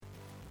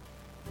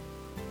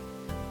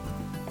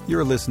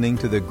You're listening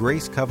to the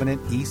Grace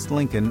Covenant East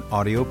Lincoln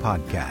audio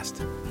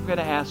podcast. I'm going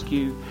to ask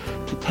you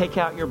to take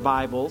out your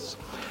Bibles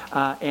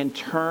and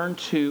turn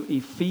to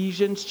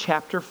Ephesians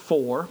chapter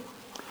 4.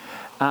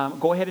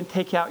 Go ahead and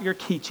take out your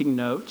teaching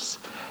notes.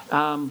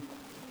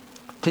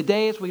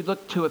 Today, as we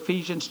look to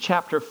Ephesians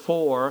chapter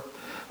 4,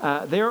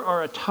 there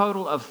are a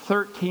total of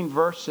 13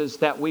 verses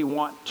that we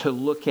want to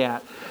look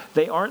at.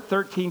 They aren't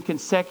 13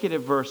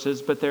 consecutive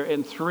verses, but they're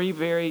in three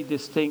very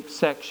distinct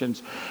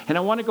sections. And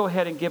I want to go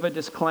ahead and give a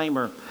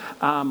disclaimer.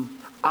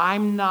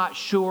 I'm not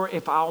sure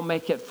if I'll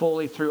make it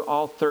fully through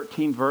all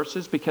 13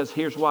 verses, because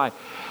here's why.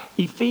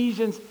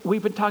 Ephesians,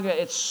 we've been talking about,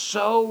 it's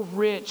so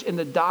rich in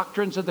the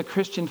doctrines of the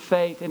Christian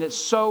faith, and it's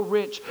so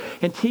rich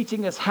in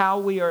teaching us how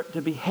we are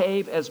to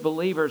behave as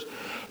believers.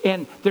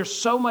 And there's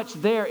so much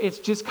there, it's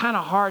just kind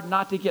of hard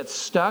not to get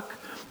stuck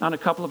on a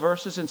couple of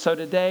verses. And so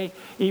today,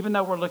 even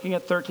though we're looking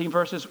at 13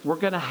 verses, we're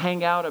going to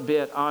hang out a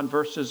bit on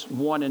verses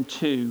 1 and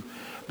 2.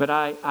 But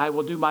I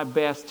will do my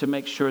best to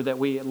make sure that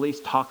we at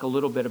least talk a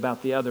little bit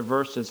about the other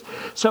verses.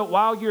 So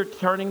while you're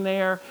turning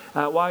there,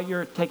 while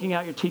you're taking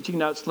out your teaching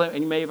notes,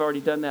 and you may have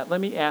already done that,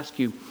 let me ask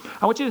you,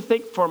 I want you to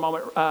think for a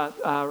moment,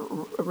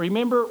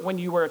 remember when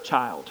you were a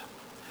child.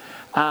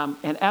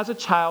 And as a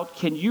child,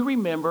 can you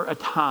remember a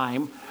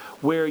time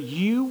where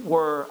you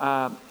were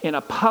in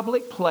a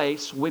public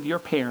place with your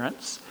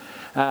parents,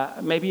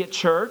 maybe at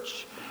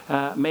church,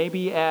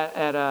 maybe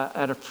at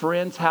a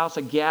friend's house,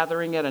 a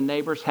gathering at a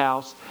neighbor's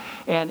house,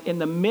 and in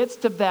the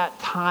midst of that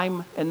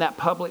time in that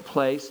public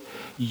place,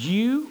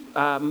 you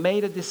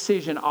made a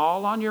decision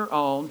all on your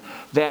own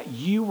that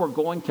you were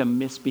going to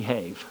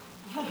misbehave.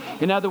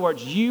 In other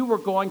words, you were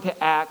going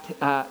to act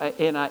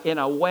in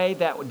a way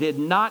that did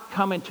not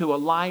come into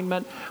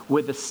alignment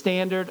with the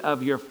standard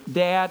of your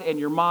dad and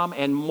your mom,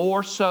 and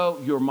more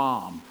so your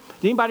mom.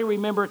 Does anybody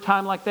remember a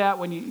time like that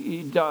when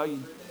you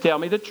tell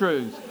me the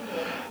truth?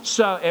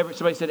 So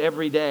somebody said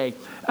every day.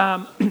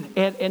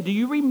 And do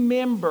you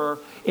remember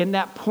in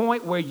that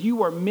point where you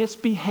were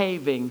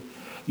misbehaving,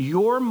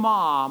 your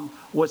mom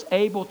was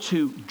able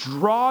to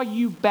draw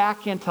you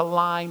back into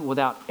line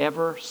without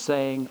ever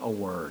saying a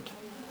word?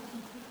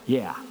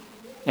 Yeah.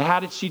 And how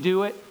did she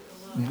do it?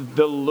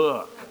 The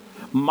look.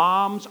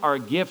 Moms are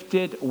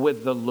gifted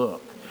with the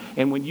look.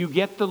 And when you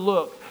get the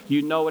look,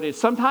 you know it is.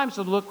 Sometimes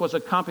the look was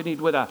accompanied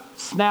with a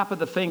snap of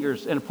the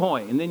fingers and a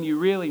point, and then you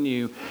really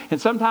knew.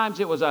 And sometimes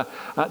it was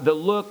the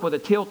look with a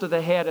tilt of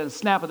the head and a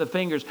snap of the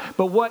fingers.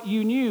 But what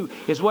you knew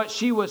is what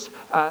she was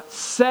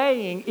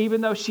saying,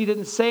 even though she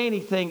didn't say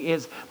anything,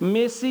 is,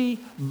 Missy,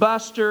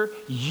 Buster,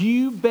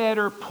 you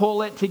better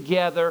pull it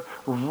together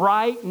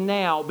right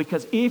now,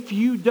 because if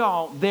you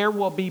don't, there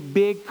will be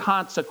big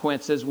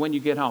consequences when you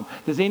get home.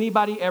 Does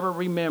anybody ever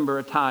remember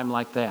a time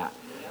like that?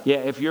 Yeah,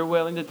 if you're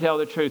willing to tell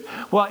the truth.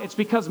 Well, it's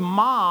because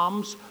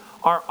moms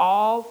are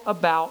all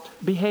about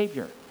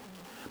behavior.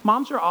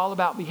 Moms are all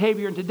about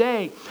behavior. And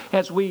today,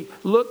 as we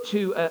look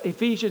to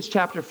Ephesians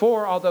chapter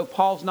 4, although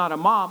Paul's not a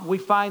mom, we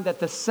find that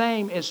the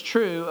same is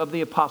true of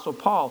the Apostle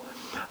Paul.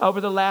 Over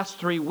the last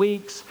 3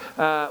 weeks,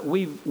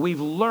 we've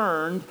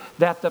learned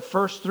that the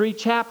first 3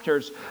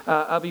 chapters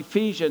of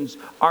Ephesians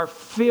are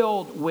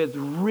filled with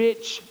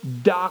rich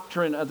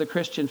doctrine of the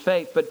Christian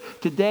faith.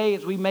 But today,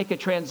 as we make a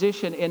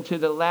transition into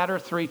the latter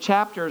 3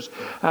 chapters,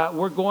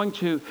 we're going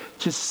to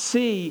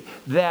see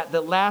that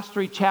the last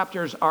 3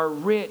 chapters are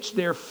rich.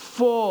 They're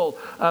full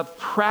of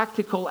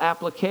practical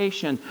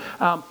application.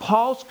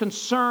 Paul's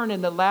concern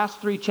in the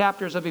last 3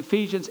 chapters of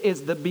Ephesians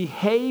is the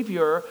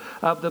behavior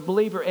of the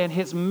believer, and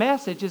his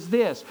message is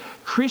this: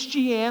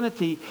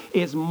 Christianity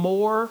is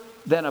more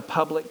than a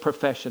public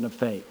profession of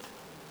faith.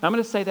 I'm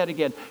going to say that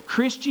again.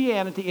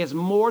 Christianity is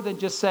more than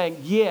just saying,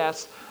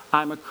 yes,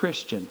 I'm a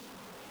Christian.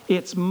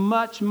 It's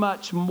much,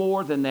 much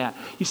more than that.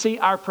 You see,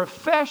 our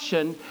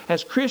profession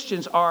as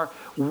Christians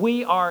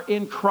we are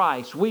in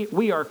Christ.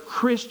 We are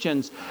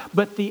Christians.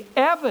 But the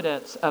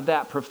evidence of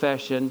that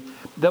profession,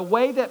 the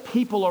way that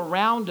people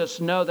around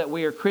us know that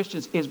we are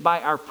Christians, is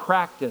by our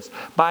practice,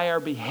 by our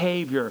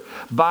behavior,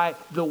 by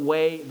the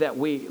way that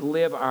we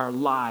live our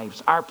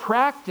lives. Our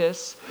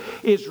practice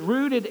is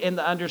rooted in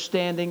the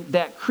understanding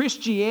that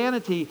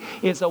Christianity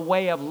is a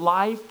way of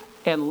life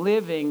and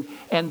living,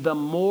 and the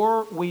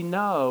more we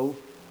know,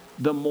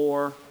 the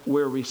more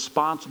we're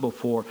responsible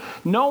for.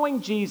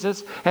 Knowing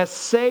Jesus as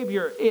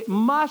Savior, it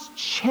must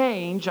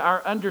change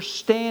our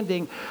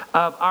understanding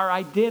of our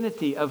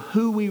identity, of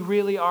who we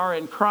really are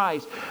in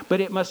Christ,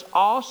 but it must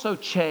also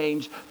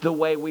change the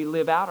way we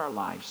live out our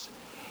lives.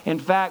 In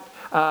fact,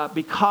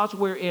 because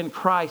we're in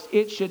Christ,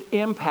 it should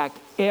impact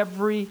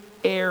every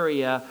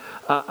area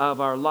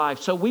of our life.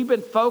 So we've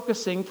been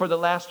focusing for the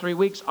last 3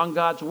 weeks on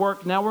God's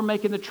work. Now we're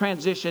making the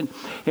transition,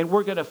 and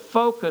we're going to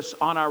focus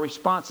on our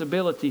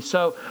responsibility.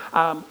 So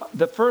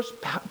the first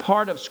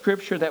part of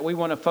Scripture that we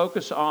want to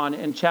focus on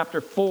in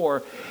chapter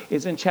 4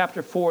 is in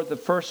chapter 4, the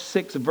first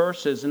 6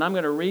 verses. And I'm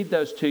going to read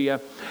those to you.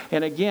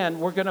 And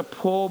again, we're going to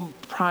pull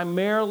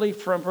primarily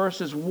from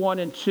verses 1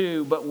 and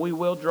 2, but we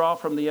will draw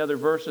from the other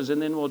verses, and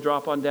then we'll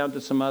drop on down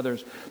to some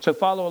others. So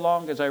follow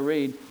along as I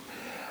read.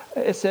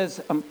 It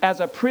says, as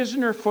a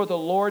prisoner for the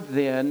Lord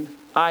then,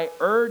 I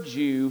urge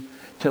you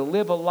to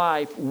live a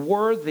life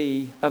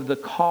worthy of the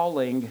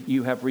calling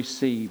you have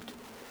received.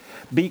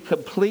 Be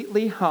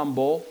completely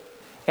humble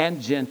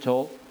and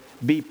gentle.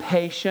 Be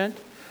patient,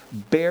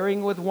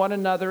 bearing with one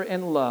another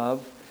in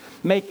love.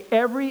 Make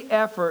every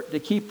effort to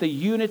keep the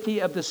unity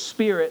of the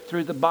Spirit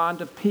through the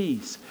bond of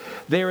peace.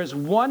 There is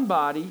one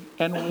body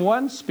and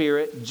one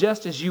Spirit,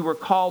 just as you were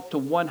called to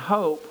one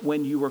hope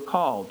when you were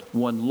called.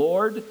 One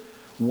Lord,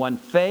 one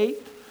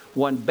faith,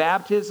 one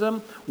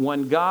baptism,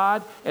 one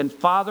God and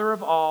Father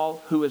of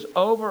all, who is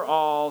over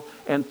all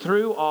and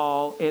through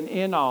all and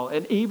in all.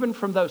 And even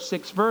from those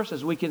 6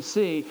 verses, we can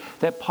see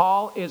that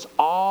Paul is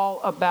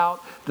all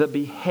about the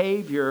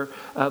behavior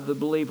of the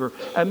believer.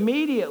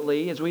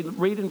 Immediately, as we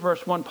read in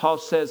verse 1, Paul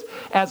says,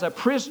 as a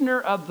prisoner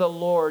of the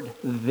Lord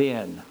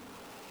then.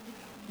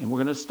 And we're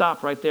going to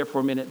stop right there for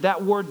a minute.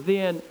 That word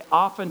then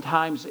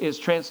oftentimes is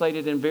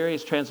translated in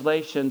various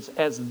translations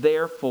as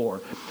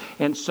therefore.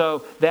 And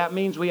so that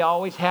means we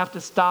always have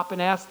to stop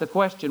and ask the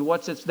question,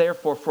 what's it there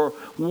for? For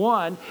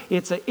one,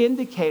 it's an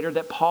indicator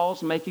that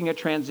Paul's making a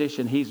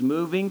transition. He's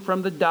moving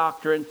from the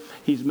doctrine,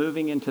 he's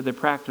moving into the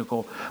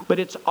practical. But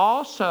it's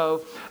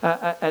also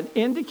an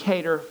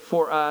indicator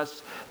for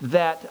us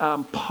that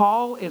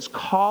Paul is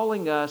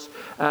calling us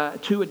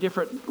to a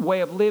different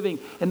way of living.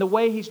 And the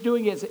way he's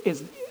doing it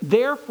is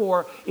therefore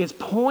is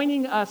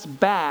pointing us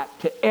back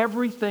to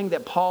everything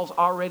that Paul's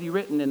already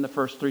written in the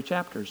first 3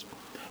 chapters.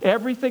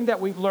 Everything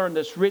that we've learned,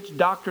 this rich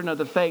doctrine of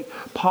the faith,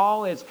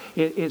 Paul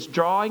is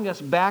drawing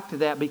us back to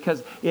that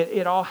because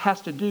it all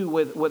has to do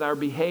with our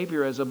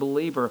behavior as a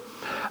believer.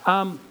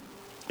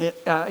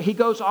 He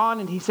goes on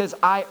and he says,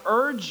 I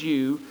urge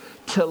you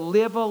to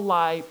live a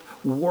life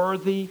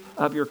worthy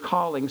of your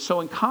calling. So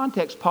in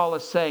context, Paul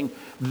is saying,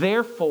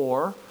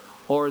 therefore,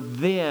 or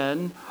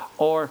then,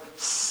 or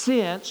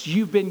since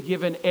you've been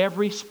given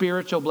every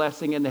spiritual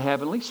blessing in the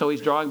heavenlies. So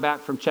he's drawing back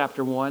from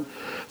chapter 1.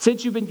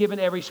 Since you've been given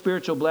every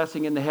spiritual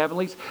blessing in the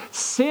heavenlies,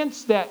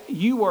 since that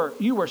you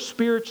were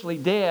spiritually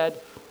dead,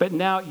 but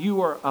now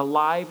you are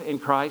alive in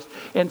Christ.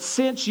 And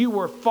since you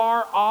were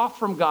far off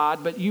from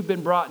God, but you've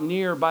been brought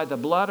near by the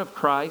blood of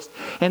Christ.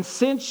 And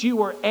since you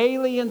were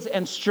aliens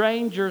and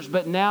strangers,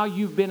 but now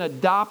you've been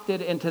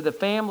adopted into the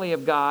family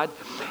of God.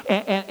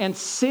 And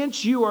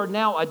since you are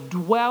now a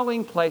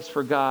dwelling place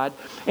for God.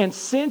 And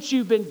since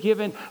you've been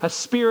given a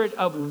spirit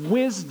of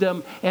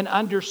wisdom and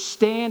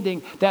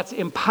understanding that's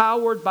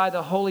empowered by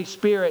the Holy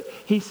Spirit,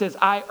 he says,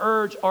 I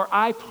urge, or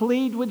I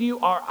plead with you,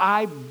 or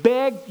I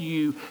beg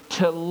you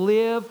to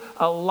live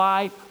a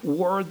life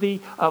worthy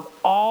of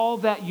all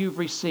that you've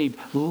received.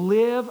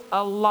 Live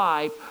a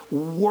life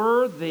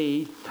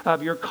worthy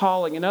of your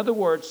calling. In other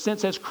words,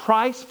 since as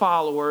Christ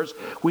followers,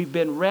 we've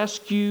been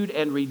rescued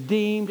and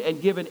redeemed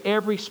and given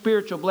every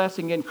spiritual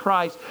blessing in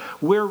Christ,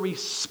 we're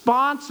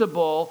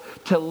responsible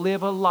to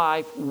live a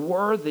life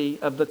worthy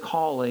of the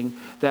calling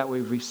that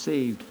we've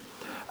received.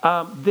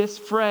 This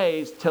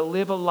phrase, to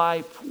live a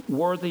life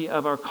worthy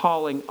of our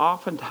calling,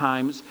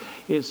 oftentimes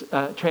is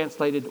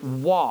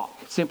translated walk.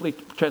 Simply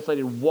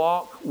translated,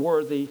 walk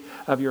worthy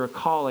of your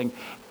calling.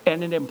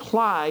 And it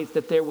implies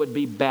that there would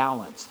be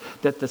balance,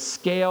 that the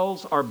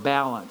scales are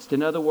balanced.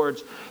 In other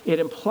words, it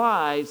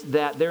implies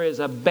that there is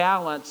a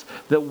balance.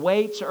 The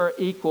weights are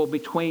equal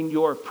between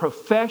your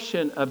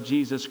profession of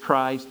Jesus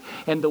Christ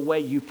and the way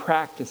you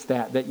practice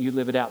that you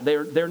live it out.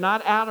 They're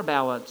not out of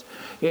balance.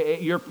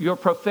 Your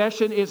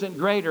profession isn't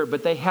greater,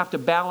 but they have to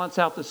balance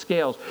out the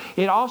scales.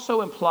 It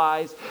also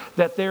implies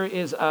that there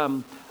is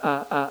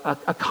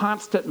a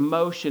constant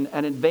motion,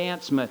 an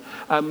advancement,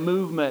 a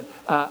movement,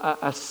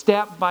 a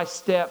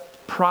step-by-step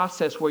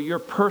process where you're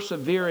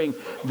persevering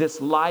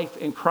this life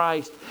in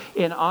Christ.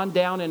 And on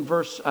down in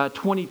verse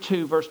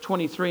 22, verse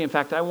 23, in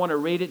fact, I want to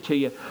read it to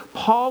you.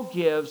 Paul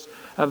gives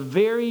a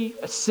very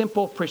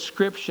simple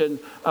prescription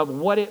of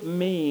what it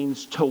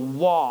means to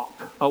walk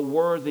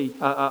worthy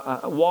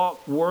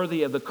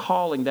of the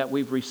calling that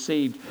we've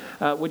received.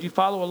 Would you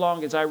follow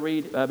along as I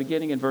read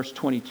beginning in verse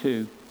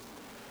 22?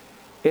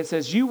 It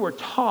says, you were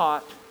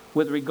taught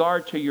with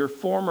regard to your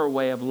former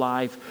way of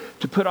life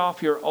to put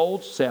off your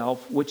old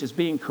self, which is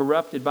being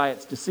corrupted by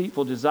its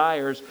deceitful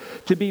desires,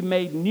 to be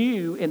made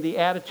new in the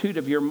attitude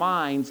of your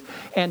minds,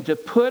 and to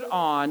put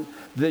on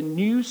the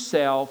new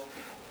self,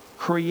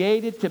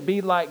 created to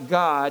be like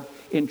God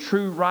in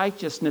true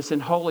righteousness and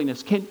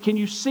holiness. Can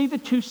you see the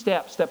 2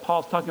 steps that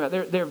Paul's talking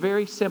about? They're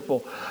very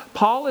simple.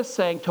 Paul is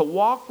saying to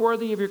walk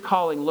worthy of your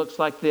calling looks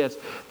like this,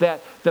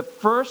 that the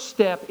first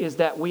step is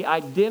that we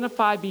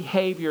identify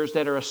behaviors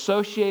that are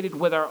associated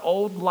with our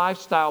old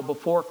lifestyle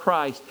before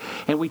Christ,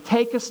 and we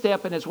take a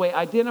step, and as we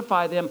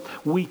identify them,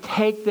 we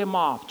take them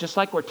off. Just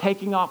like we're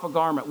taking off a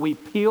garment, we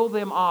peel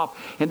them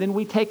off, and then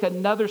we take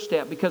another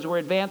step because we're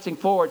advancing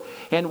forward,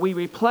 and we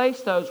replace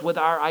those with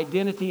our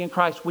identity in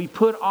Christ. We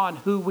put on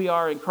who we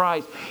are in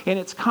Christ. And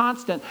it's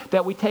constant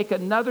that we take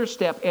another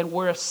step and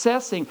we're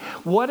assessing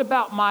what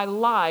about my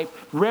life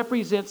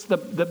represents the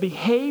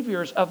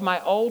behaviors of my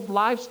old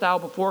lifestyle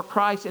before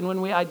Christ. And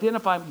when we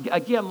identify,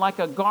 again, like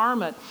a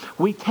garment,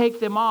 we take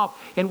them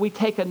off and we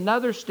take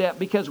another step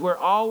because we're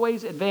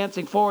always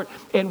advancing forward,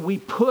 and we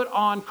put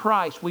on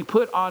Christ. We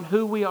put on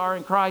who we are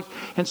in Christ.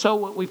 And so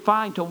what we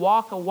find, to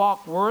walk a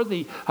walk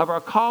worthy of our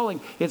calling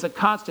is a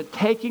constant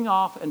taking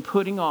off and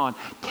putting on,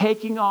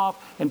 taking off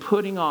and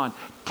putting on,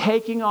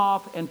 taking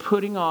off and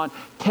putting on,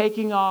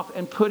 taking off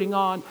and putting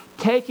on,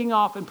 taking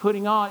off and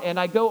putting on. And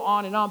I go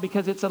on and on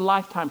because it's a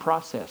lifetime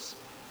process.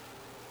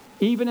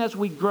 Even as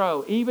we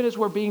grow, even as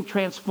we're being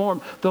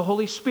transformed, the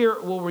Holy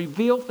Spirit will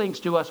reveal things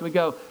to us. We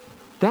go,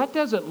 that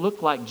doesn't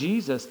look like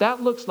Jesus.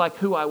 That looks like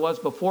who I was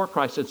before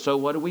Christ. And so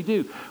what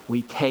do?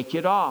 We take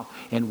it off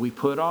and we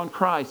put on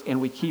Christ, and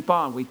we keep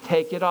on. We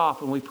take it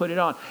off and we put it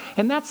on.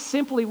 And that's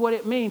simply what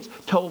it means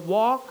to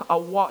walk a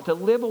walk, to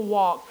live a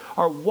walk,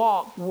 or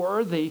walk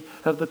worthy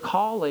of the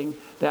calling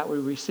that we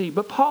receive.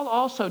 But Paul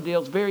also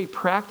deals very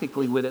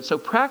practically with it. So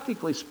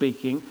practically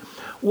speaking,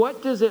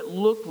 what does it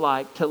look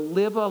like to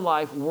live a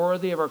life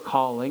worthy of our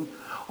calling?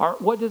 Or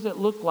what does it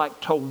look like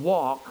to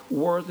walk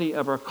worthy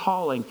of our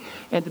calling?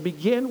 And to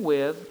begin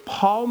with,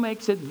 Paul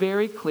makes it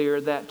very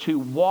clear that to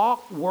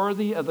walk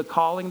worthy of the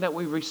calling that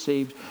we've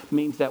received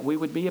means that we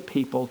would be a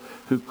people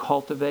who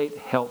cultivate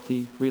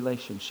healthy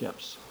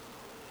relationships.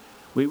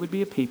 We would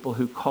be a people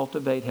who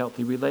cultivate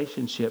healthy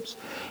relationships.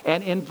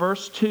 And in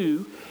verse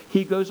 2,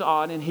 he goes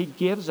on and he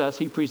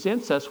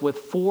presents us with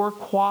 4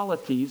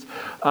 qualities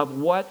of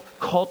what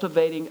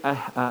cultivating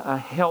a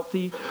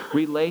healthy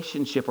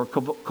relationship or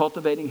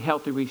cultivating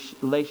healthy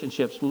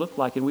relationships look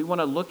like. And we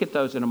want to look at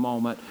those in a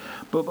moment.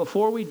 But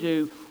before we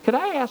do, could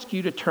I ask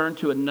you to turn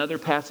to another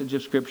passage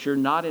of Scripture,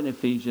 not in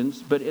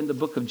Ephesians, but in the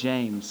book of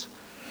James.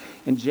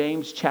 In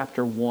James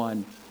chapter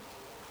 1.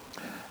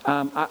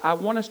 I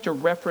want us to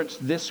reference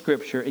this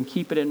scripture and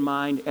keep it in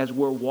mind as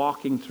we're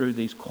walking through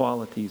these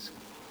qualities.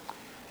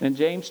 In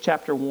James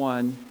chapter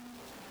 1,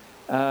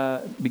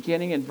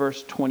 beginning in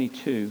verse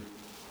 22,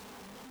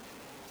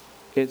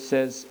 it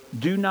says,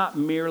 "Do not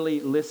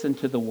merely listen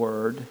to the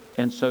word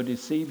and so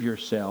deceive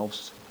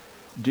yourselves.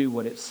 Do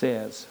what it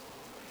says.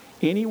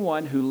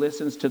 Anyone who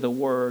listens to the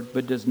word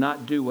but does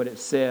not do what it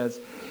says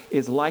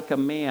is like a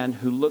man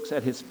who looks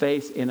at his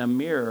face in a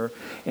mirror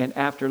and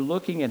after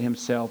looking at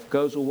himself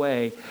goes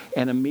away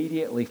and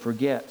immediately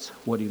forgets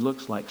what he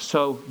looks like."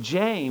 So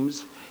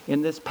James,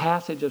 in this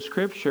passage of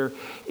Scripture,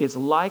 is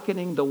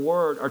likening the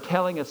Word, or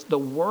telling us the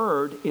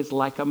Word is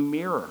like a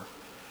mirror.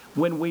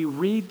 When we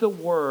read the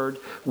Word,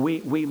 we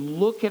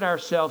look at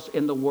ourselves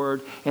in the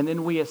Word, and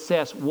then we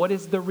assess, what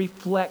is the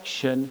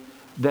reflection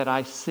that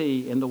I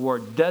see in the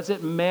Word? Does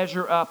it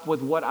measure up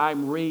with what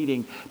I'm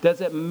reading?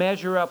 Does it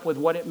measure up with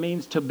what it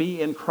means to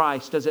be in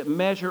Christ? Does it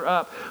measure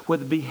up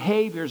with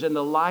behaviors and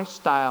the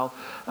lifestyle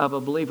of a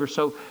believer?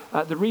 So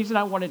the reason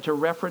I wanted to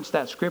reference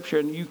that scripture,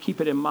 and you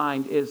keep it in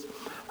mind, is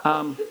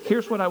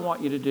here's what I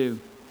want you to do.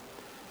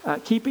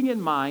 Keeping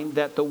in mind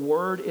that the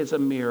Word is a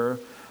mirror,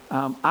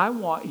 I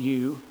want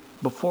you,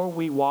 before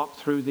we walk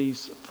through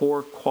these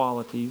 4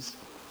 qualities,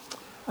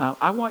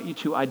 I want you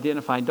to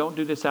identify, and don't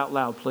do this out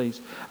loud,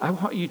 please. I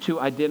want you to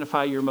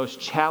identify your most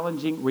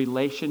challenging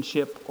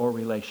relationship or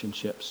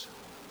relationships.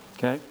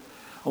 Okay?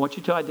 I want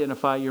you to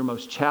identify your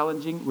most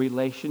challenging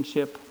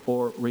relationship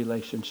or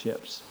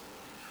relationships.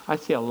 I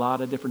see a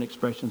lot of different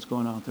expressions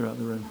going on throughout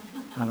the room.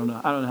 I don't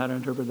know how to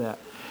interpret that.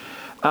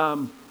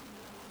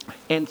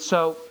 And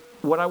so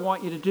what I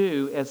want you to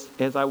do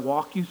as I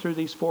walk you through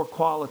these 4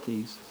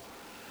 qualities,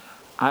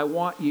 I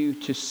want you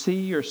to see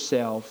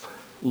yourself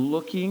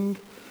looking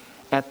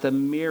at the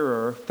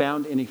mirror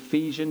found in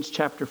Ephesians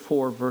chapter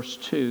 4, verse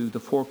 2, the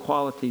 4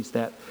 qualities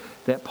that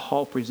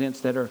Paul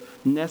presents that are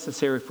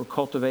necessary for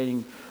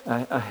cultivating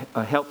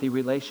a healthy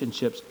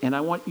relationships. And I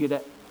want you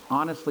to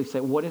honestly say,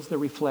 what is the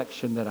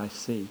reflection that I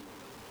see?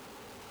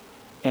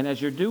 And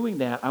as you're doing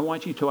that, I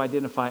want you to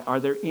identify,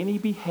 are there any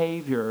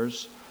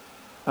behaviors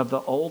of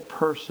the old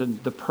person,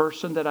 the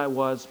person that I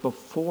was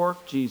before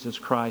Jesus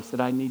Christ,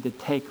 that I need to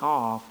take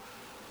off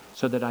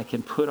so that I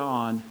can put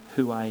on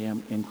who I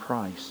am in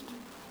Christ?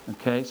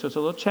 Okay, so it's a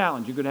little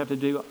challenge. You're going to have to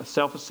do a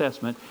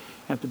self-assessment.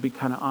 You have to be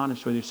kind of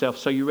honest with yourself.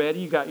 So you ready?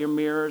 You got your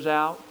mirrors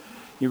out?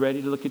 You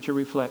ready to look at your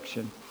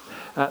reflection?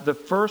 The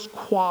first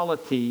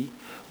quality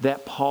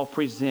that Paul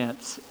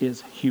presents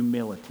is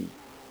humility.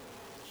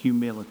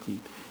 Humility.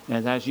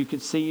 And as you can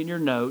see in your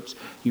notes,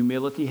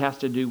 humility has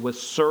to do with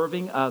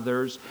serving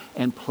others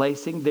and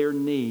placing their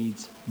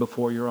needs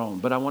before your own.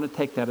 But I want to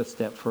take that a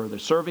step further.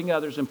 Serving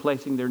others and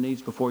placing their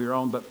needs before your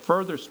own. But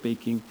further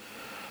speaking,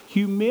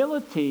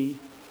 humility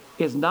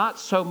is not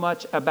so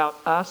much about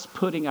us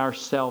putting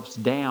ourselves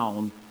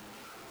down.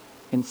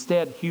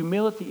 Instead,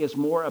 humility is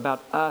more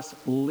about us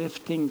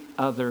lifting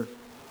other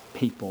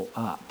people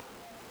up.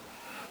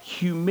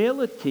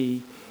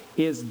 Humility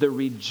is the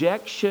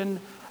rejection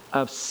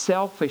of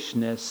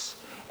selfishness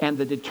and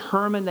the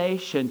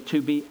determination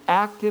to be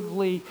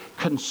actively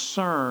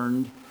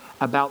concerned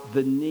about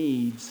the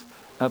needs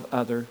of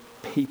other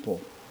people.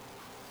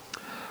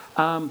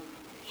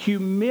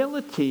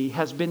 Humility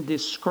has been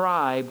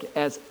described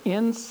as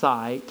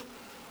insight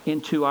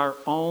into our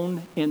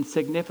own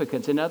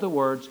insignificance. In other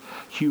words,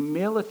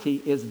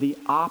 humility is the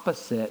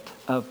opposite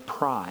of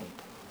pride.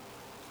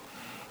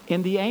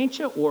 In the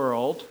ancient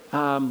world,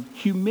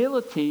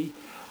 humility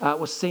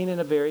was seen in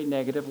a very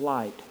negative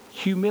light.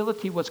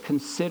 Humility was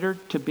considered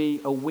to be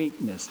a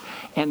weakness.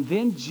 And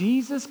then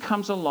Jesus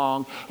comes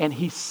along and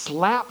he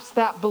slaps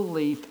that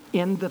belief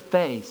in the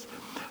face.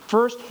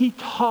 First, he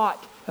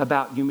taught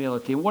about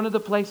humility. And one of the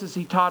places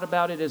he taught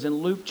about it is in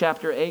Luke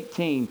chapter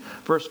 18,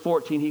 verse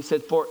 14. He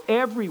said, "For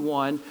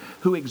everyone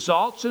who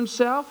exalts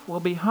himself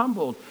will be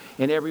humbled,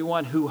 and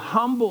everyone who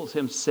humbles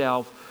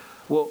himself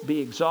will be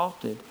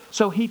exalted."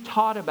 So he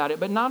taught about it.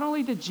 But not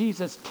only did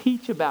Jesus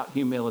teach about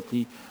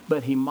humility,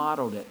 but he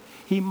modeled it.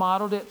 He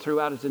modeled it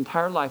throughout his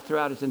entire life,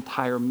 throughout his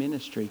entire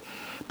ministry.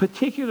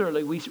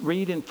 Particularly, we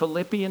read in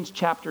Philippians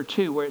chapter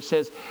 2, where it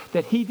says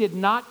that he did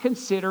not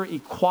consider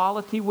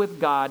equality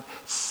with God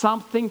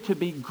something to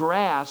be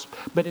grasped,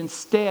 but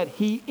instead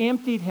he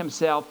emptied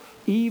himself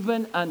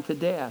even unto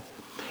death.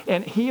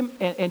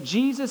 And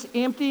Jesus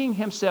emptying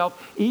himself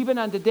even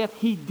unto death,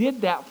 he did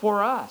that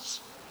for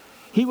us.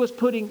 He was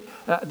putting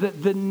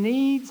the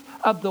needs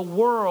of the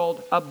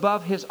world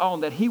above his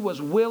own, that he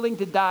was willing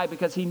to die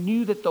because he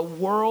knew that the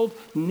world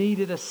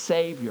needed a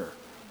Savior.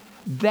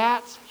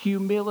 That's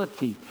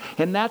humility.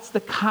 And that's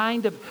the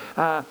kind of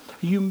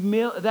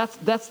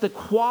that's the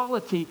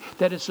quality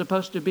that is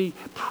supposed to be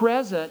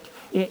present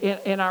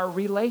in our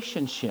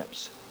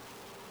relationships.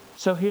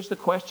 So here's the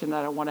question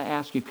that I want to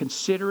ask you.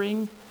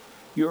 Considering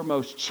your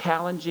most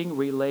challenging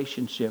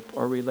relationship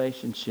or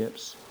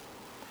relationships,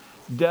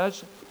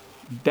 does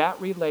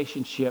that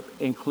relationship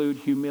include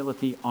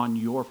humility on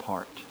your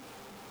part?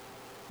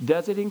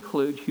 Does it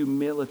include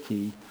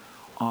humility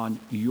on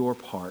your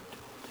part?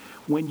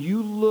 When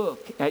you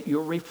look at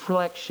your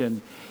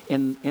reflection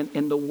in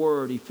the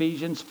Word,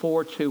 Ephesians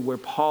 4:2, where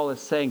Paul is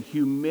saying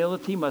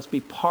humility must be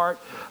part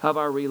of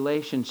our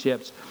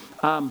relationships,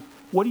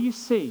 what do you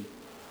see?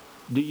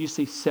 Do you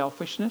see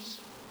selfishness?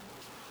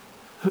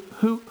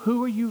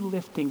 Who are you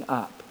lifting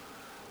up?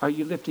 Are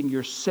you lifting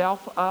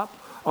yourself up?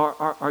 Or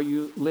are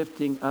you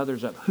lifting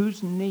others up?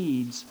 Whose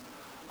needs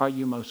are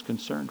you most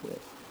concerned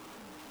with?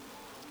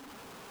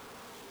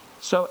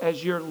 So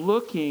as you're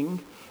looking,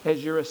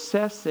 as you're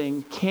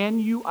assessing, can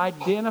you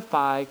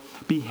identify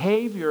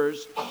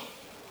behaviors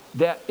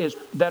that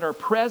are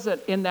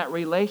present in that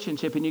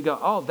relationship, and you go,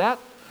 oh, that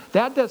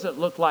doesn't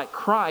look like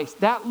Christ.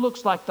 That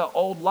looks like the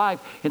old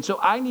life. And so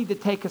I need to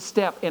take a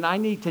step, and I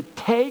need to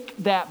take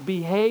that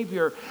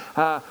behavior,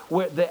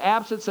 where the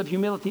absence of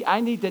humility,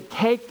 I need to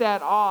take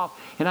that off,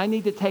 and I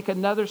need to take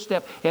another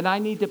step, and I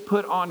need to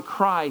put on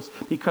Christ,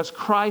 because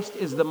Christ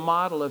is the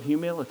model of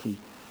humility.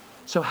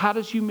 So how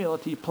does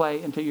humility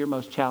play into your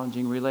most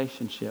challenging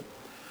relationship?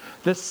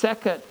 The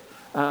second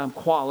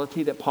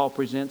quality that Paul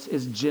presents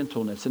is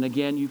gentleness. And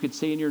again, you could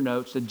see in your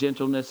notes that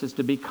gentleness is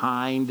to be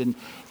kind and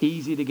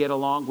easy to get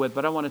along with,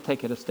 but I want to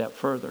take it a step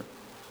further.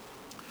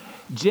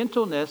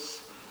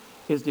 Gentleness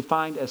is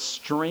defined as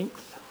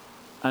strength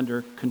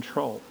under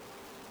control.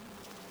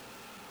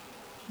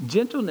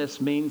 Gentleness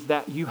means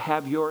that you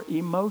have your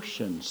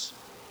emotions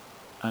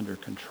under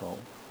control.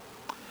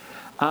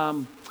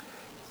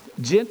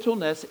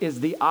 Gentleness is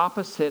the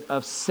opposite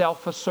of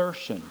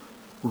self-assertion,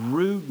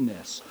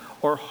 rudeness,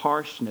 or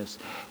harshness.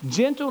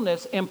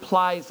 Gentleness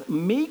implies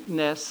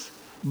meekness,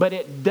 but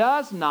it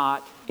does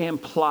not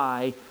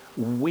imply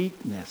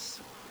weakness.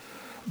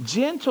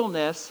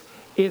 Gentleness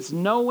is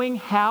knowing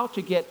how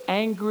to get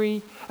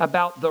angry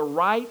about the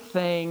right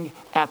thing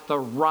at the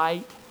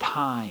right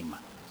time.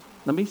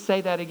 Let me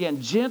say that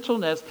again.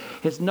 Gentleness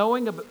is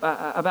knowing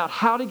about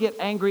how to get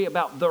angry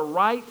about the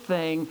right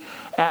thing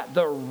at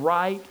the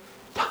right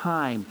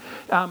time.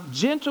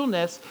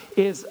 Gentleness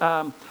is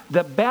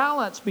the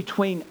balance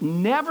between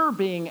never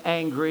being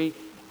angry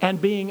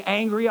and being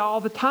angry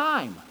all the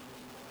time.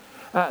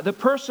 The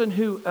person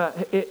who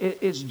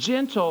is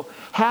gentle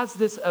has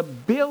this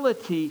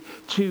ability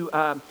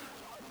to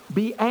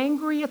be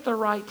angry at the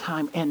right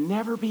time and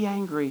never be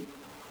angry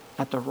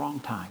at the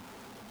wrong time.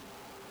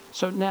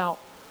 So now,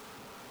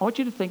 I want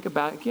you to think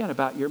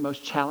about your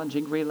most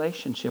challenging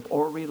relationship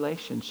or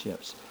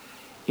relationships.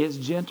 Is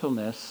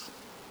gentleness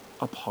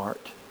a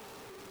part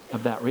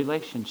of that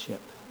relationship?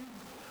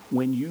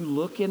 When you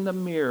look in the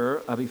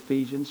mirror of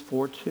Ephesians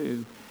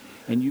 4:2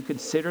 and you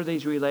consider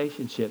these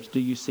relationships, do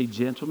you see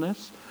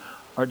gentleness,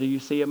 or do you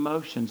see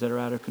emotions that are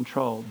out of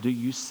control? Do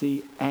you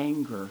see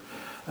anger?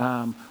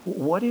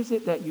 What is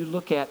it that you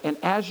look at? And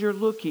as you're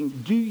looking,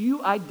 do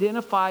you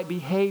identify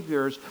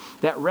behaviors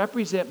that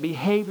represent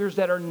behaviors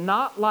that are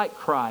not like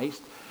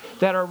Christ,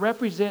 that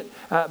represent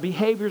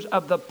behaviors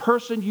of the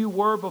person you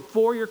were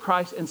before your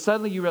Christ, and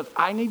suddenly you realize,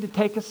 I need to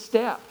take a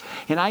step,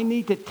 and I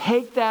need to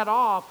take that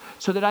off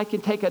so that I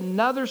can take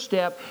another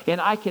step and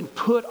I can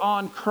put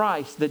on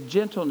Christ, the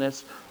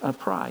gentleness of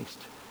Christ.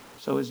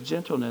 So is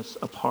gentleness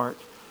a part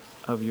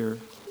of your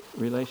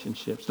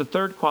relationships. The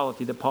third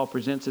quality that Paul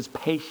presents is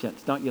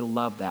patience. Don't you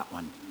love that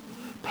one?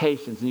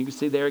 Patience. And you can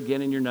see there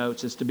again in your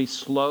notes is to be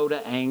slow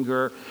to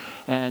anger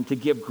and to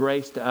give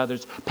grace to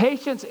others.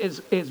 Patience is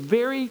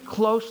very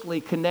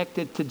closely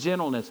connected to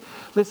gentleness.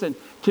 Listen,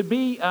 to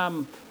be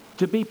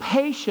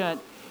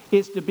patient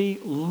is to be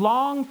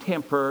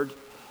long-tempered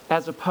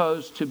as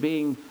opposed to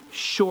being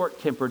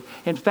short-tempered.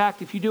 In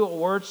fact, if you do a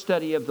word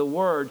study of the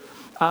word,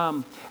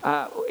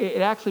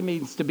 it actually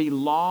means to be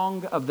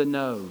long of the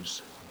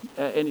nose.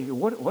 And you go,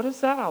 what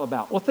is that all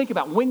about? Well, think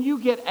about it. When you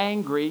get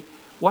angry,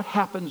 what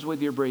happens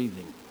with your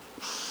breathing?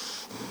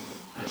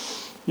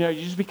 You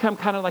just become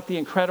kind of like the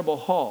Incredible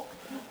Hulk.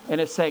 And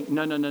it's saying,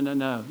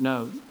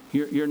 no.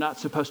 You're not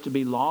supposed to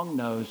be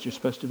long-nosed. You're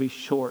supposed to be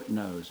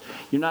short-nosed.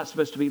 You're not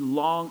supposed to be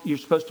you're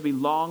supposed to be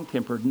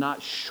long-tempered,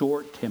 not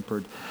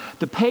short-tempered.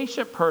 The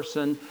patient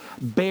person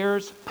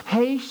bears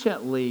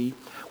patiently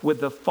with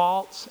the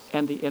faults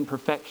and the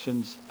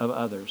imperfections of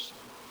others.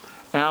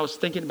 And I was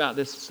thinking about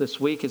this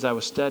week as I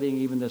was studying,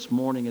 even this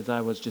morning as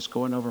I was just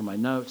going over my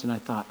notes, and I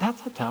thought,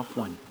 that's a tough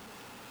one.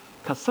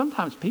 Because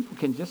sometimes people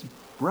can just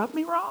rub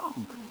me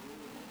wrong.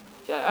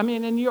 Yeah, I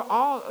mean, and you're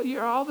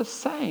all the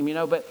same,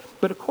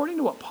 but according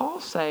to what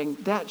Paul's saying,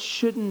 that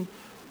shouldn't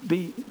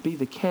be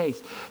the case.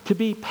 To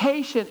be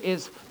patient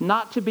is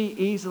not to be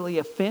easily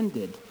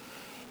offended.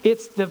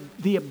 It's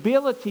the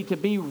ability to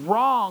be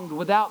wronged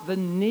without the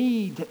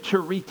need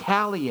to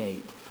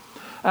retaliate.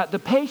 The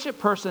patient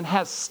person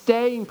has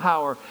staying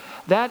power.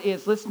 That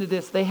is, listen to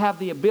this, they have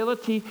the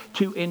ability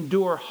to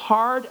endure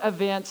hard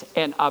events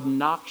and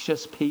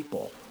obnoxious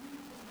people.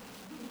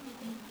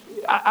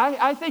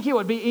 I think it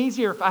would be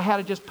easier if I had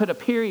to just put a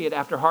period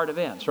after hard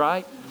events,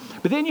 right?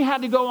 But then you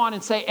had to go on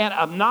and say, and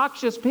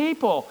obnoxious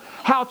people,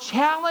 how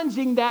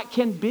challenging that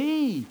can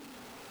be.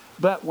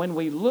 But when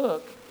we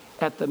look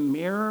at the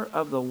mirror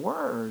of the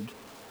Word,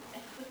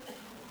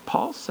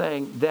 Paul's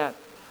saying that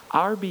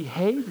our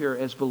behavior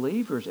as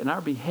believers and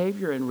our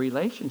behavior in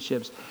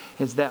relationships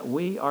is that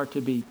we are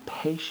to be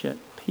patient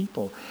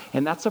people.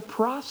 And that's a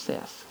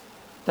process.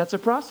 That's a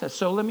process.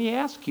 So let me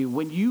ask you,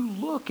 when you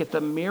look at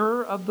the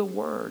mirror of the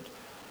Word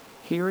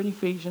here in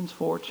Ephesians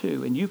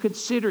 4:2, and you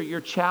consider your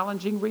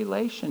challenging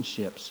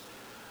relationships,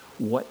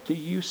 what do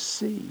you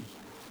see?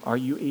 Are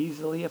you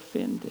easily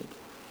offended?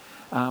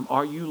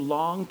 Are you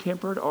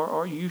long-tempered or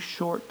are you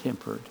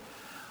short-tempered?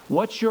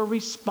 What's your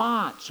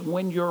response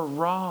when you're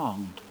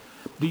wronged?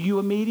 Do you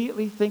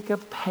immediately think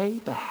of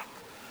payback?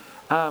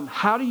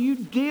 How do you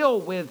deal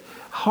with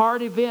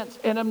hard events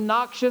and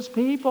obnoxious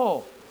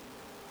people?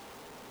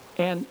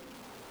 And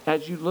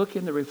as you look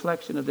in the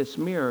reflection of this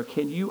mirror,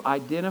 can you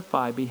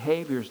identify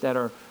behaviors that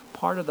are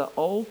part of the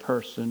old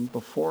person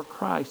before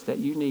Christ that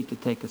you need to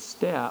take a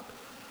step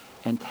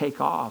and take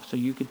off so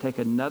you can take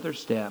another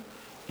step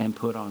and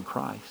put on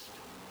Christ?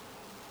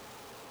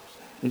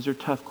 These are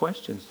tough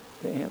questions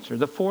to answer.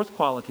 The fourth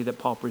quality that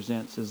Paul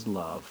presents is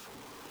love.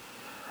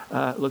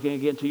 Looking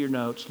again to your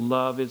notes,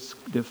 love is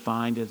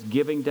defined as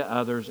giving to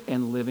others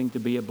and living to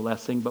be a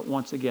blessing. But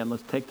once again,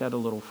 let's take that a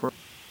little further.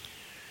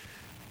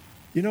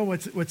 You know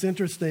what's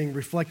interesting,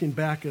 reflecting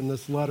back in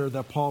this letter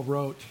that Paul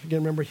wrote.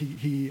 Again, remember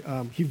he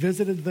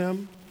visited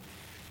them,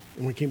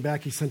 and when he came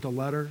back, he sent a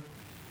letter.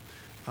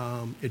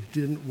 It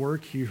didn't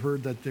work. He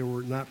heard that they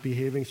were not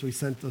behaving, so he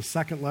sent the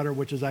second letter,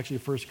 which is actually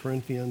 1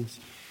 Corinthians.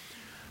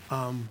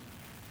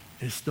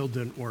 It still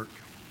didn't work.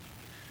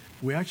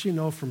 We actually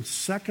know from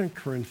 2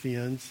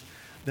 Corinthians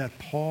that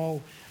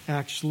Paul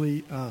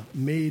actually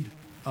made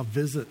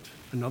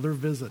another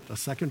visit, a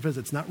second visit.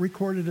 It's not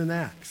recorded in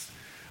Acts.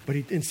 But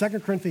in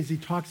 2 Corinthians, he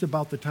talks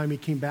about the time he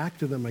came back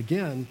to them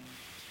again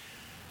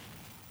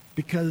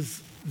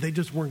because they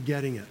just weren't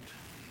getting it.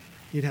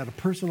 He'd had a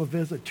personal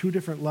visit, 2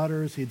 different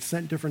letters. He'd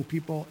sent different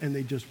people, and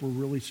they just were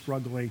really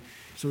struggling.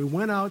 So he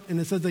went out, and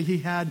it says that he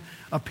had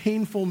a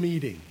painful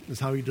meeting, is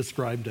how he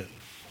described it.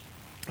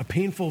 A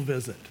painful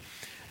visit.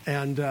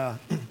 And so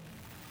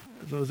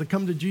it was a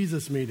come to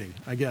Jesus meeting,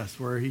 I guess,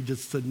 where he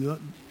just said,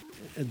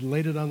 and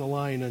laid it on the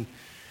line. And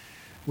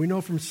we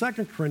know from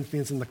 2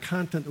 Corinthians and the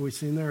content that we've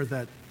seen there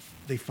that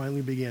they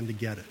finally began to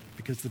get it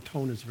because the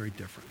tone is very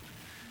different.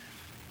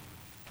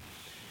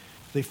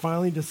 They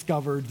finally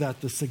discovered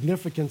that the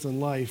significance in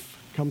life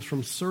comes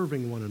from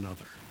serving one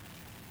another,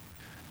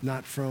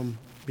 not from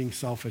being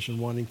selfish and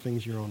wanting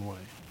things your own way.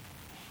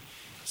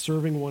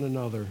 Serving one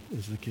another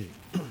is the key.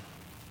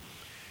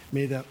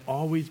 May that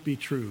always be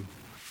true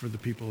for the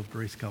people of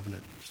Grace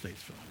Covenant,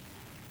 Statesville.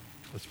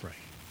 Let's pray.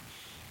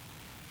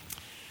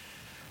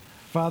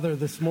 Father,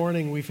 this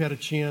morning we've had a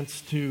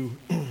chance to,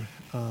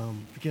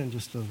 again,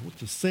 just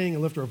to sing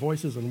and lift our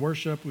voices in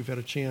worship. We've had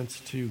a chance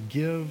to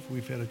give.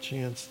 We've had a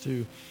chance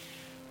to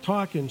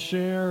talk and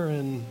share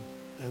and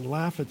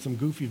laugh at some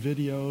goofy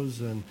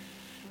videos. And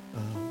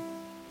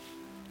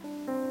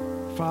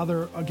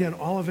Father, again,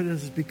 all of it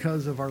is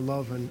because of our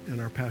love and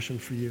our passion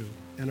for you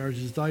and our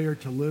desire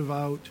to live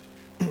out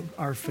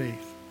our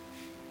faith.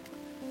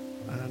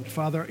 And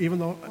Father, even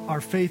though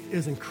our faith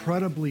is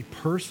incredibly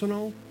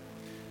personal,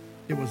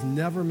 it was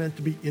never meant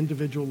to be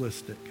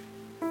individualistic.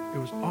 It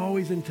was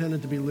always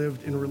intended to be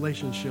lived in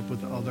relationship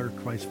with other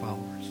Christ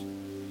followers.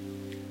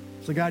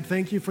 So God,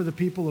 thank you for the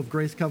people of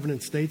Grace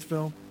Covenant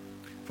Statesville.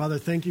 Father,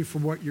 thank you for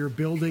what you're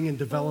building and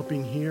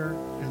developing here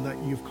and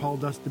that you've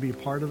called us to be a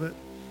part of it.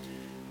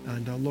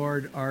 And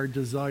Lord, our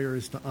desire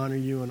is to honor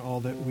you in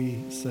all that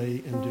we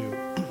say and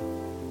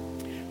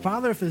do.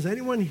 Father, if there's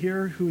anyone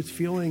here who is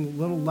feeling a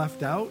little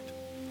left out,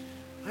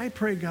 I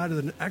pray, God,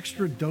 that an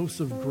extra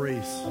dose of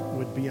grace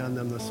would be on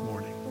them this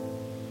morning.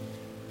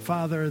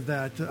 Father,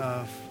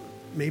 that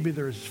maybe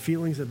there's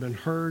feelings that have been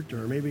hurt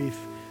or maybe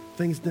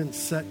things didn't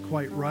set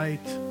quite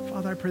right.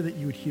 Father, I pray that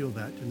you would heal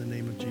that in the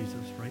name of Jesus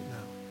right now.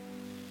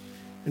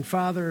 And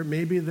Father,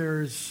 maybe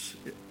there's,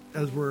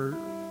 as we're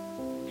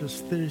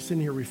just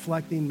sitting here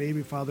reflecting,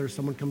 maybe, Father,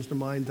 someone comes to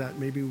mind that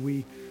maybe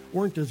we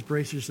weren't as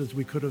gracious as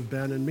we could have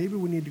been, and maybe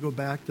we need to go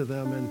back to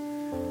them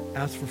and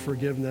ask for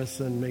forgiveness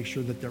and make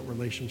sure that that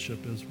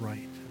relationship is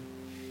right.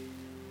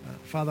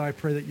 Father, I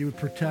pray that you would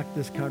protect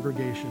this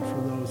congregation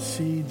from those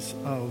seeds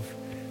of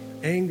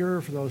anger,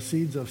 from those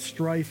seeds of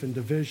strife and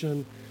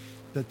division,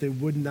 that they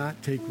would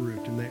not take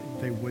root and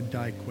they would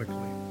die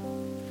quickly.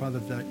 Father,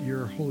 that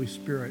your Holy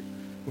Spirit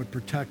would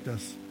protect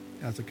us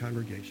as a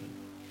congregation.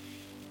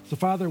 So,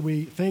 Father,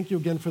 we thank you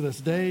again for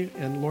this day.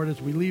 And, Lord, as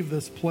we leave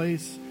this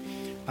place,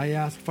 I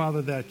ask,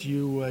 Father, that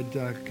you would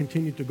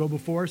continue to go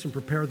before us and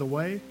prepare the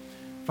way.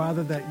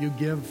 Father, that you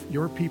give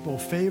your people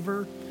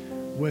favor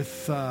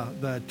with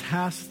the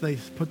tasks they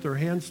put their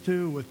hands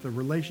to, with the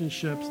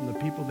relationships and the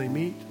people they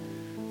meet.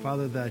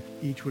 Father, that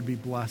each would be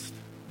blessed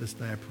this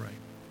day, I pray.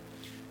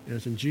 And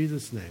it's in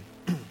Jesus' name.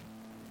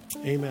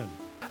 Amen.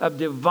 Of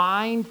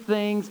divine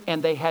things,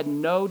 and they had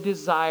no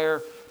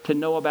desire to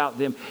know about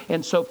them.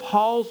 And so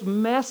Paul's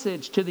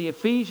message to the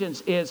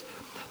Ephesians is,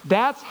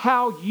 that's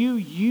how you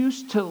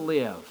used to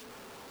live.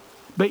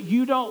 But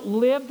you don't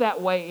live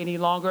that way any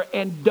longer,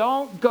 and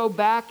don't go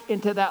back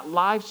into that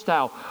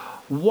lifestyle.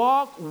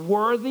 Walk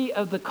worthy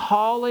of the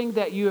calling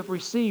that you have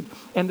received.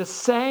 And the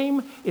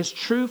same is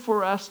true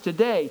for us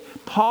today.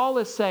 Paul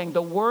is saying,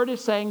 the Word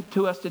is saying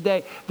to us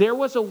today, there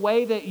was a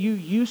way that you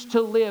used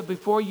to live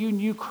before you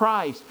knew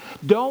Christ.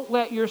 Don't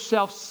let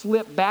yourself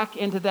slip back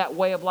into that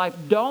way of life.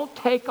 Don't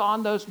take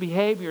on those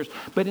behaviors.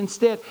 But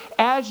instead,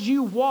 as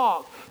you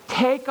walk,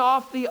 take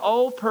off the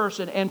old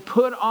person and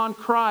put on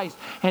Christ.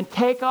 And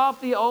take off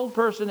the old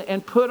person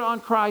and put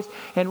on Christ.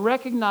 And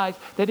recognize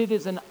that it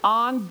is an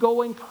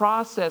ongoing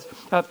process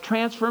of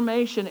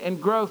transformation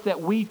and growth,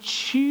 that we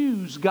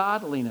choose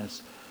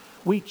godliness.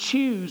 We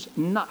choose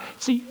not.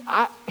 See,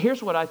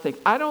 here's what I think.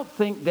 I don't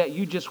think that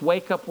you just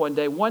wake up one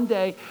day. One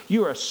day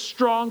you are a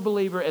strong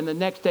believer, and the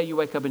next day you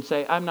wake up and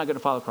say, I'm not going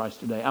to follow Christ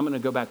today. I'm going to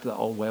go back to the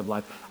old way of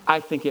life. I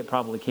think it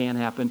probably can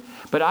happen.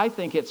 But I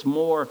think it's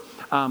more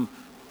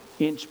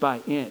inch by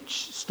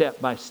inch,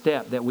 step by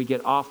step, that we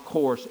get off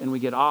course and we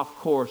get off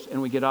course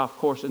and we get off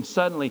course. And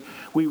suddenly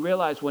we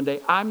realize one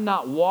day, I'm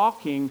not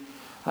walking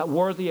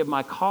worthy of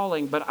my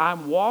calling, but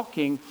I'm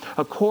walking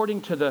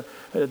according to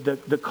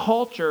the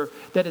culture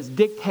that is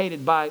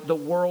dictated by the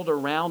world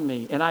around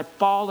me. And I've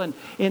fallen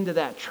into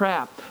that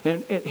trap.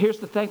 And here's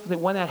the thankful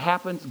thing. When that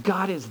happens,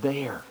 God is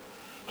there.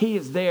 He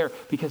is there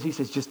because he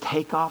says, just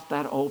take off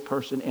that old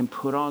person and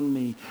put on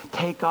me.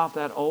 Take off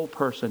that old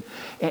person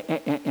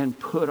and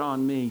put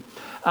on me.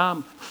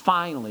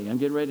 Finally, I'm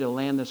getting ready to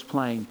land this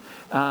plane.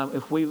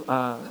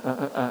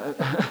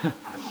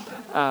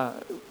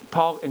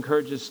 Paul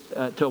encourages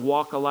to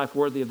walk a life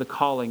worthy of the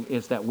calling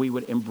is that we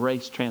would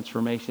embrace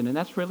transformation. And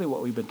that's really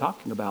what we've been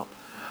talking about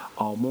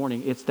all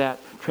morning. It's that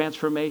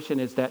transformation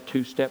is that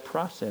two-step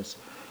process.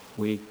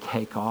 We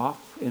take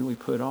off and we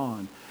put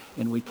on.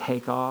 And we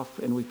take off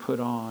and we put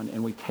on,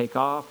 and we take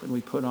off and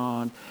we put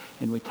on,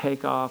 and we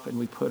take off and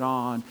we put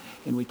on,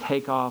 and we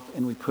take off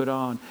and we put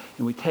on,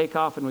 and we take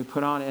off and we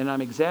put on. And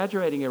I'm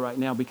exaggerating it right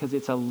now because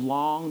it's a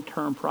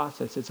long-term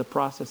process. It's a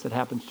process that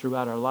happens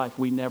throughout our life.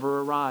 We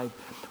never arrive.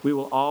 We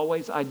will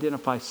always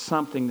identify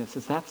something that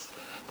says,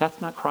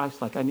 that's not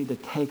Christ-like. I need to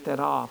take that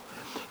off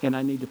and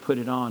I need to put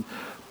it on.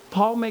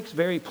 Paul makes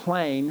very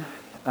plain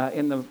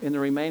in the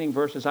remaining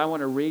verses. I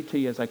want to read to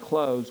you as I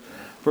close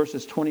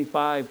verses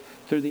 25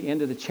 through the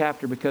end of the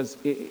chapter, because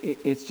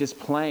it's just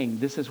plain.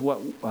 This is what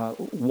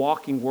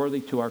walking worthy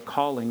to our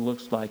calling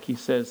looks like. He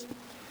says,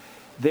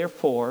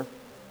 therefore,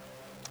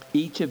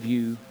 each of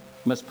you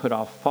must put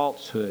off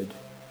falsehood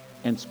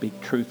and speak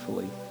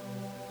truthfully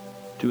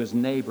to his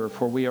neighbor,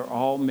 for we are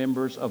all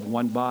members of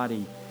one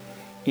body.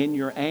 In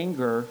your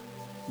anger,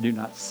 do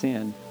not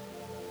sin.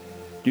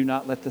 Do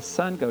not let the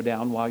sun go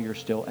down while you're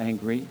still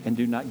angry, and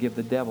do not give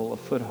the devil a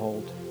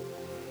foothold.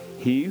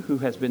 He who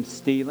has been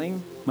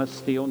stealing must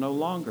steal no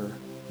longer,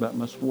 but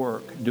must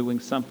work, doing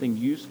something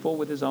useful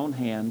with his own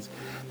hands,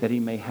 that he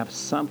may have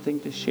something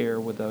to share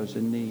with those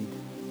in need.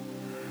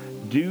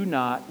 Do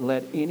not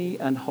let any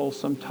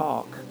unwholesome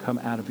talk come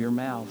out of your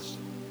mouths,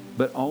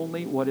 but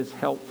only what is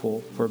helpful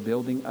for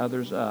building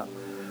others up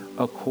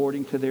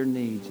according to their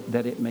needs,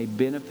 that it may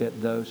benefit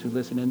those who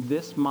listen. And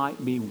this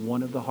might be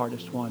one of the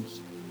hardest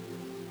ones.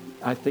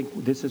 I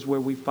think this is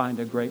where we find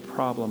a great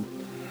problem.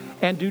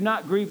 And do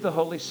not grieve the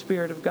Holy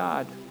Spirit of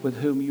God, with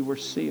whom you were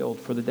sealed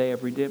for the day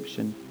of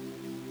redemption.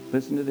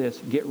 Listen to this.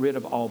 Get rid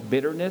of all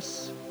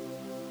bitterness,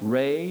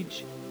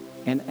 rage,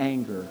 and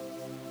anger,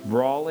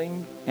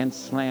 brawling and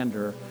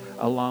slander,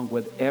 along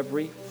with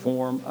every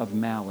form of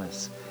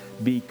malice.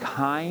 Be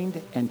kind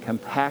and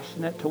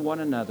compassionate to one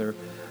another,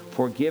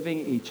 forgiving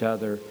each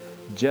other,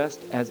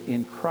 just as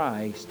in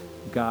Christ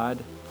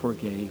God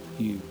forgave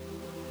you.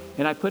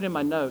 And I put in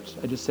my notes,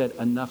 I just said,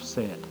 enough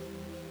said.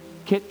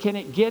 Can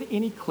it get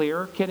any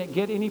clearer? Can it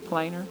get any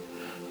plainer?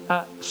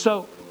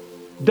 So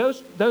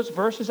those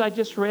verses I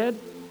just read,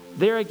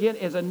 there again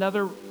is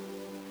another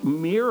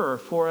mirror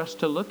for us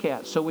to look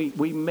at. So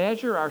we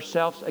measure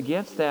ourselves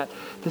against that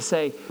to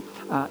say,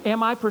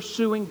 am I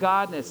pursuing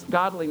godliness?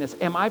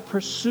 Am I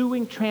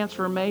pursuing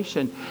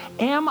transformation?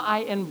 Am I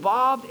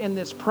involved in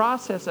this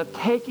process of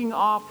taking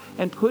off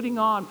and putting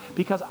on?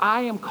 Because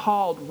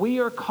we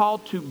are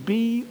called to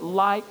be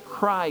like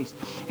Christ.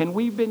 And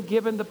we've been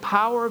given the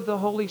power of the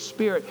Holy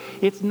Spirit.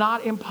 It's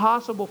not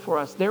impossible for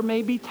us. There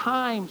may be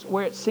times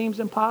where it seems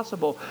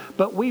impossible,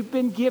 but we've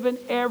been given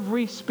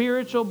every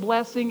spiritual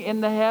blessing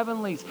in the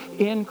heavenlies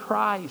in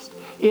Christ.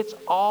 It's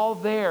all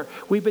there.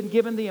 We've been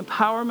given the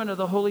empowerment of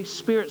the Holy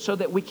Spirit so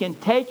that we can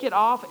take it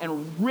off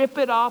and rip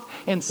it off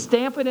and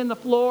stamp it in the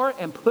floor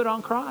and put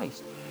on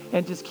Christ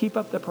and just keep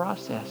up the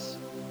process.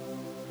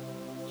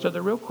 So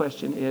the real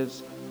question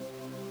is,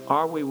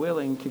 are we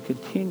willing to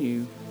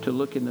continue to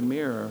look in the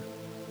mirror,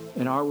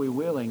 and are we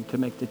willing to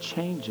make the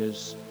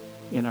changes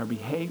in our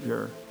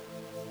behavior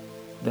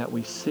that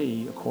we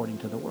see according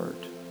to the Word?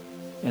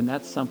 And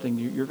that's something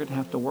you're going to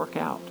have to work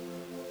out,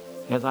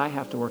 as I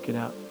have to work it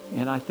out.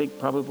 And I think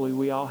probably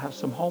we all have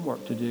some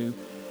homework to do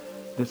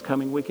this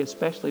coming week,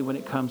 especially when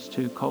it comes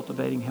to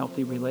cultivating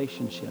healthy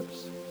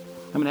relationships.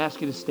 I'm going to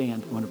ask you to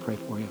stand. I want to pray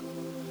for you.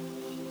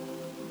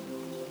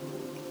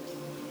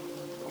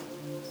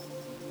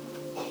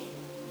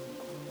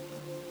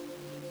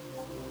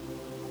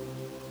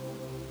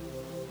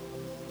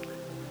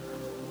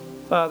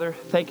 Father,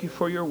 thank you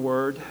for your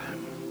word.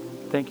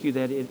 Thank you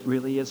that it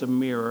really is a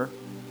mirror.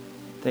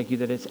 Thank you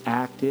that it's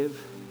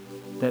active,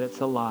 that it's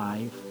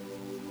alive.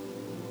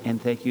 And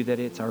thank you that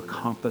it's our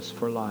compass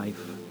for life,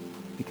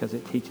 because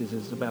it teaches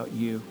us about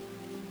you.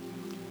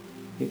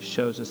 It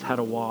shows us how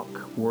to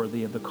walk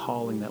worthy of the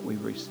calling that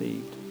we've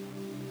received.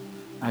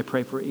 I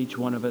pray for each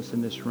one of us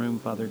in this room,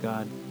 Father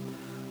God.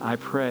 I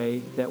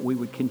pray that we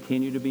would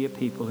continue to be a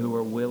people who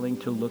are willing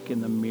to look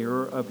in the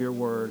mirror of your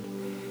word.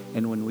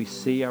 And when we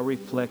see our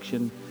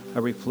reflection,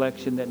 a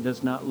reflection that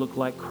does not look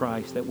like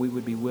Christ, that we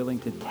would be willing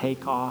to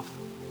take off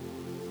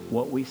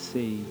what we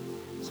see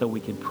so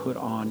we can put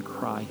on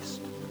Christ.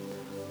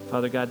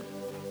 Father God,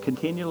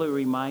 continually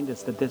remind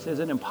us that this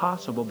isn't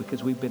impossible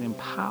because we've been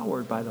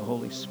empowered by the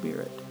Holy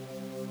Spirit.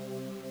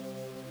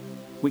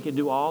 We can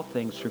do all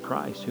things through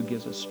Christ who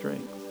gives us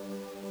strength.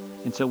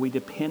 And so we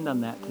depend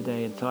on that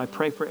today. And so I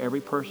pray for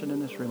every person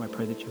in this room. I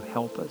pray that you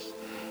help us.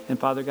 And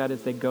Father God,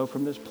 as they go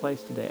from this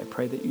place today, I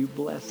pray that you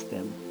bless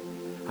them.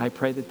 I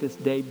pray that this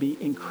day be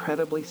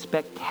incredibly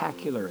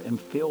spectacular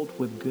and filled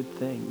with good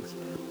things.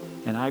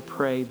 And I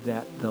pray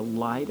that the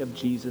light of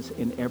Jesus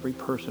in every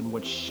person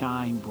would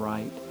shine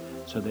bright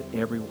so that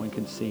everyone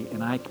can see.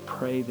 And I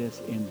pray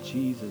this in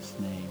Jesus'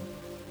 name.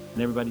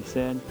 And everybody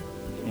said,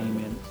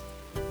 amen.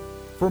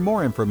 For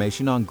more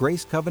information on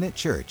Grace Covenant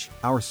Church,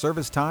 our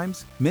service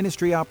times,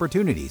 ministry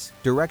opportunities,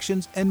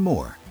 directions, and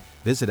more,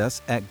 visit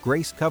us at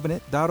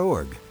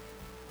gracecovenant.org.